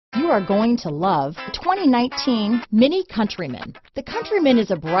are going to love the 2019 Mini Countryman. The Countryman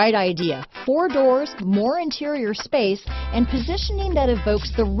is a bright idea. 4 doors, more interior space, and positioning that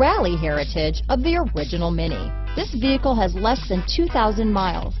evokes the rally heritage of the original Mini. This vehicle has less than 2,000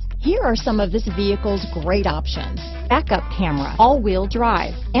 miles. Here are some of this vehicle's great options: backup camera, all-wheel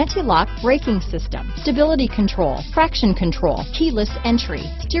drive, anti-lock braking system, stability control, traction control, keyless entry,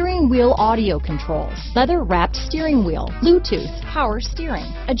 steering wheel audio controls, leather-wrapped steering wheel, Bluetooth, power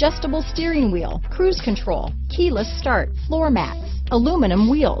steering, adjustable steering wheel, cruise control, keyless start, floor mats,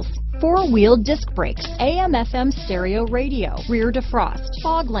 aluminum wheels, 4-wheel disc brakes, AM/FM stereo radio, rear defrost,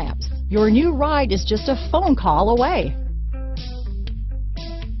 fog lamps. Your new ride is just a phone call away.